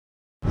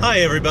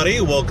Hi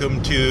everybody,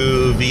 welcome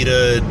to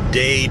VEDA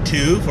Day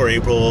 2 for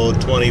April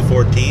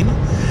 2014.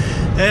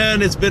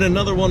 And it's been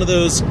another one of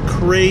those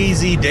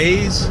crazy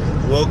days.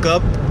 Woke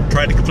up,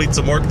 tried to complete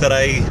some work that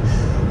I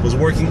was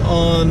working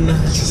on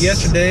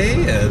yesterday,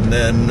 and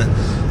then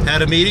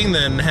had a meeting,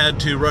 then had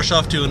to rush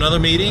off to another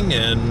meeting,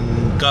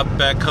 and got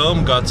back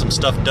home, got some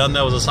stuff done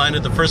that was assigned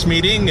at the first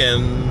meeting,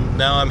 and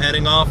now I'm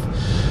heading off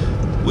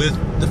with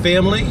the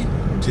family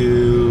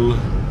to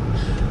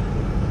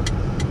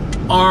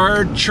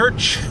our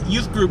church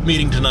youth group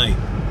meeting tonight.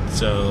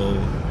 So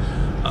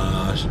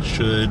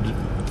should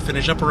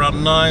finish up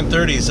around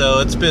 9:30. So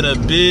it's been a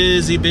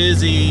busy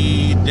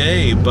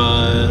day,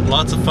 but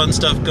lots of fun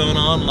stuff going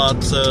on,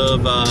 lots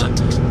of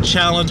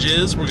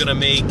challenges. We're gonna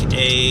make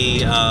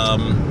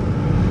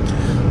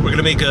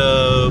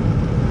a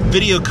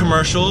video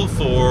commercial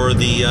for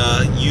the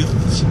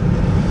youth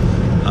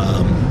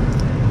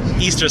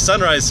Easter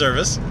sunrise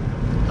service.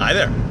 Hi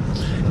there.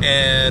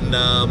 And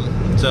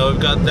so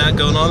we've got that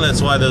going on.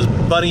 That's why those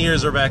bunny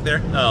ears are back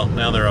there. Oh,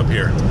 now they're up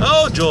here.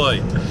 Oh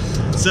joy!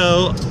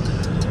 So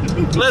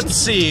let's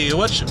see.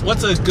 What's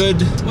a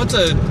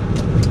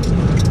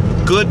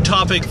good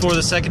topic for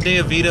the second day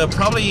of VEDA?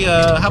 Probably.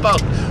 How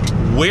about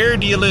where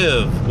do you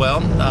live?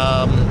 Well,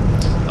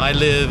 I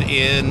live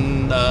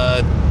in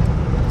a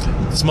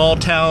small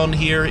town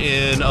here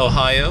in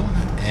Ohio,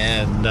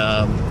 and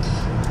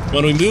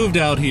when we moved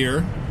out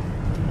here,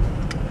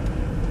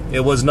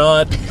 it was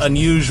not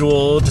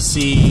unusual to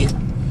see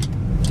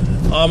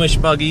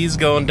Amish buggies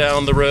going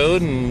down the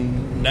road,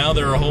 and now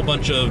there are a whole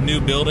bunch of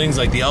new buildings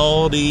like the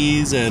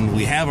Aldis, and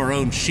we have our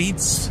own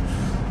Sheets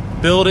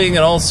building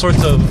and all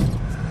sorts of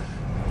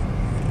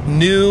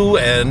new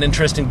and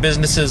interesting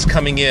businesses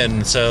coming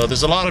in. So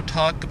there's a lot of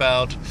talk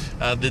about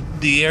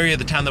the area of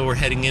the town that we're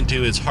heading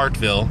into is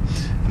Hartville,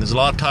 and there's a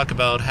lot of talk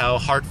about how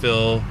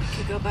Hartville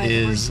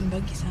is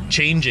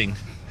changing,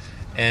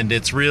 and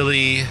it's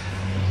really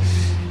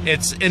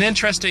an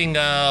interesting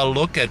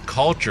look at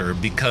culture,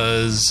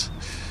 because,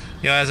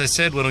 you know, as I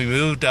said, when we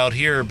moved out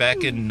here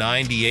back in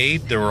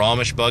 '98, there were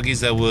Amish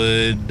buggies that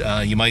would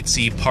you might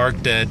see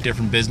parked at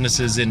different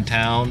businesses in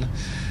town,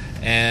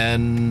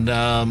 and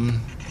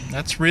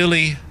that's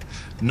really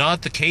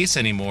not the case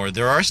anymore.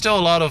 There are still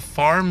a lot of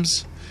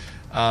farms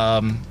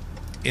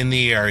in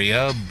the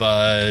area,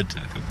 but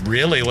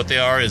really what they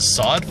are is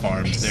sod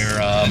farms.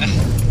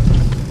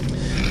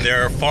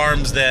 They're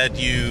farms that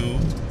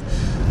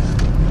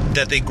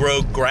they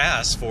grow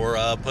grass for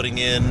putting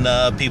in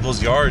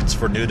people's yards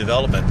for new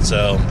development.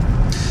 So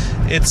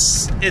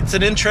it's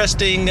an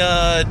interesting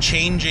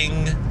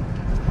changing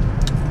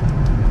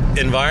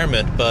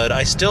environment, but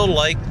I still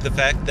like the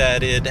fact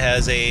that it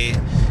has a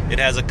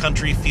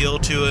country feel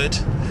to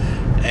it.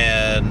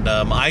 And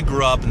I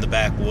grew up in the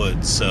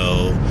backwoods,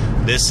 so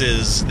this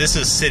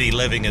is city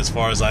living as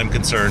far as I'm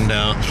concerned.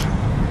 Now,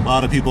 a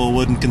lot of people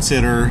wouldn't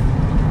consider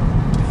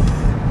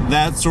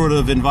that sort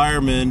of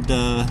environment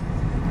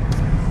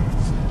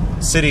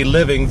city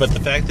living, but the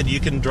fact that you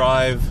can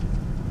drive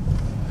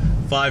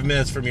 5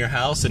 minutes from your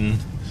house and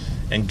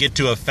get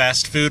to a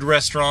fast food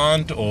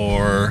restaurant,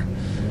 or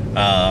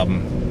a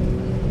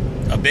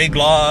Big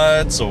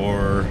Lots,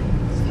 or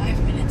 5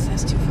 minutes,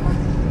 that's too far.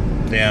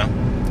 Yeah.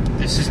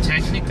 This is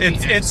technically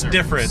it's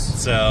different.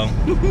 So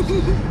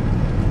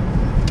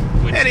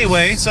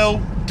anyway, so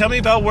tell me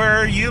about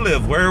where you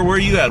live. Where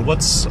you at?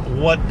 What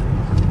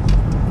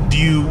do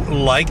you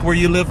like where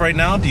you live right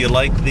now? Do you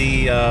like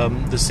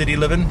the city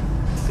living?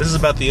 This is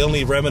about the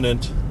only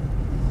remnant.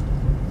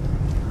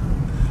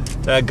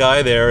 That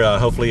guy there,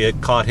 hopefully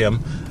it caught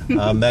him.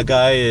 That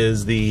guy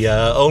is the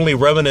only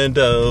remnant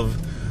of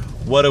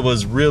what it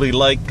was really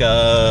like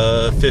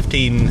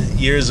 15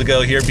 years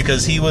ago here,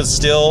 because he was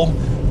still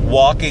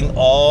walking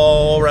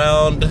all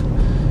around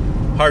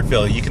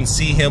Hartville. You can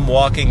see him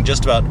walking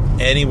just about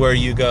anywhere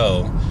you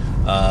go.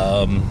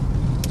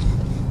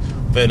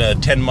 Within a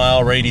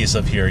 10-mile radius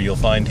of here, you'll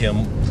find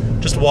him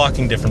just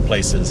walking different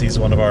places. He's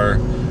one of our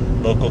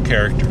local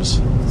characters.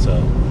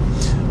 So,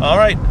 all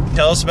right,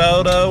 tell us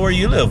about where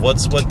you live.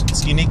 What's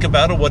unique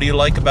about it? What do you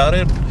like about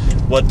it?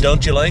 What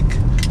don't you like?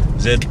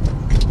 Is it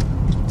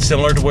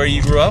similar to where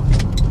you grew up?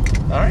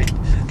 All right,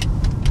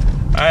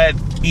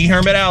 E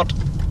Hermit out.